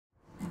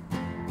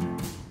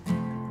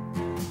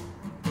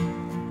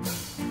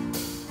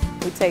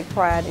We take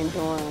pride in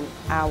doing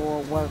our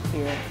work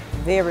here,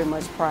 very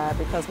much pride,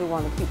 because we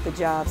want to keep the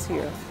jobs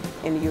here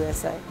in the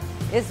USA.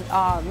 It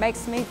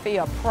makes me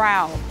feel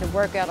proud to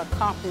work at a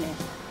company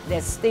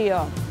that's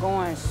still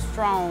going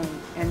strong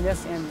in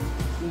this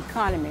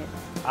economy.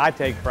 I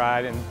take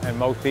pride, and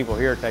most people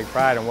here take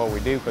pride in what we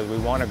do because we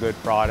want a good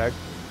product,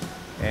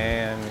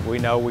 and we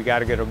know we got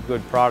to get a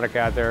good product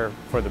out there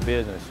for the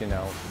business, you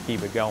know,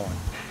 keep it going.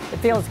 It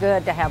feels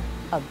good to have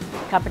a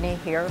company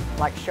here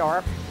like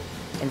Sharp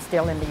and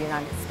still in the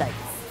United States.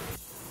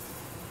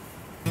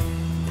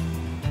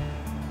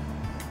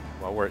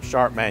 Well, we're at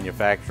Sharp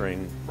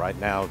Manufacturing right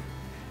now.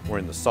 We're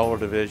in the solar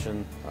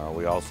division.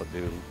 We also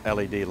do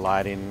LED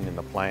lighting in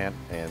the plant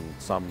and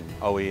some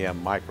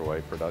OEM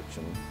microwave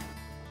production.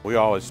 We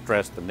always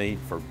stress the need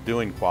for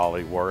doing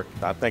quality work.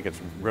 I think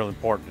it's really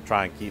important to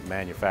try and keep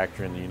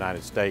manufacturing in the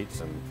United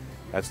States, and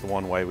that's the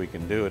one way we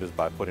can do it is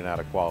by putting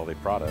out a quality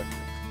product.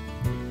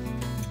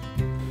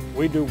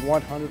 We do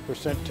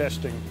 100%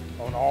 testing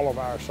on all of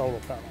our solar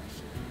panels.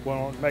 We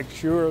want to make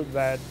sure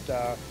that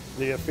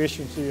the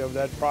efficiency of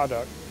that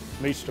product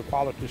meets the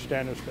quality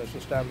standards that's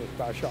established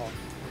by Sharp.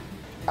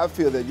 I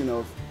feel that, you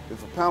know,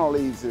 if a panel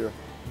leaves here,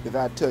 if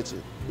I touch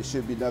it, it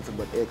should be nothing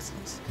but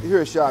excellence. Here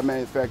at Sharp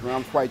Manufacturing,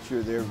 I'm quite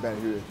sure that everybody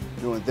here is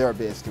doing their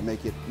best to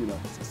make it, you know,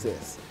 a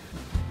success.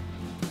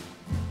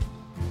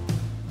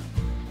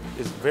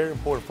 It's very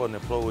important for the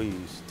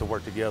employees to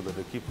work together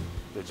to keep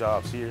the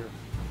jobs here.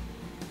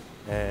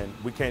 And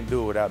we can't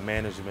do it without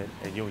management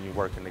and union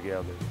working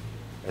together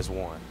as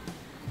one.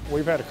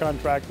 We've had a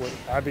contract with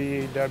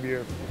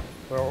IBEW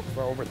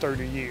for over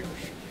 30 years.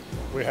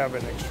 We have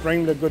an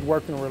extremely good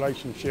working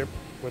relationship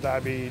with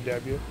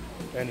IBEW,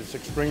 and it's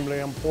extremely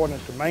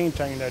important to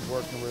maintain that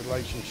working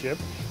relationship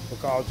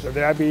because the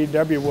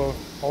IBEW will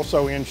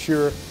also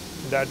ensure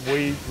that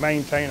we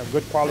maintain a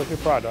good quality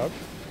product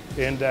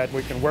and that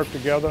we can work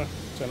together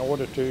in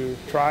order to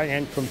try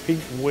and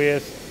compete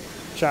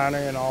with China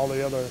and all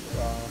the other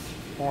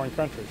foreign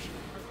countries.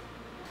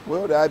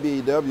 Well, the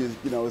IBEW,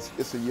 you know,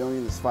 it's a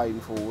union that's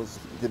fighting for us.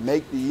 To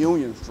make the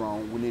union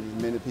strong, we need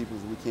as many people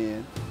as we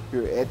can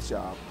here at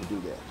Sharp to do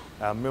that.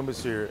 Our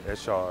members here at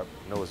Sharp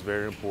know it's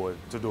very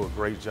important to do a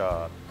great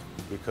job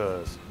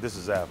because this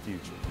is our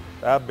future.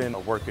 I've been a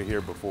worker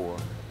here before,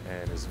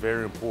 and it's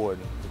very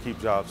important to keep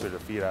jobs here to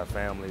feed our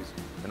families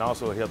and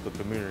also help the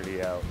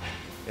community out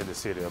in the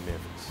city of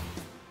Memphis.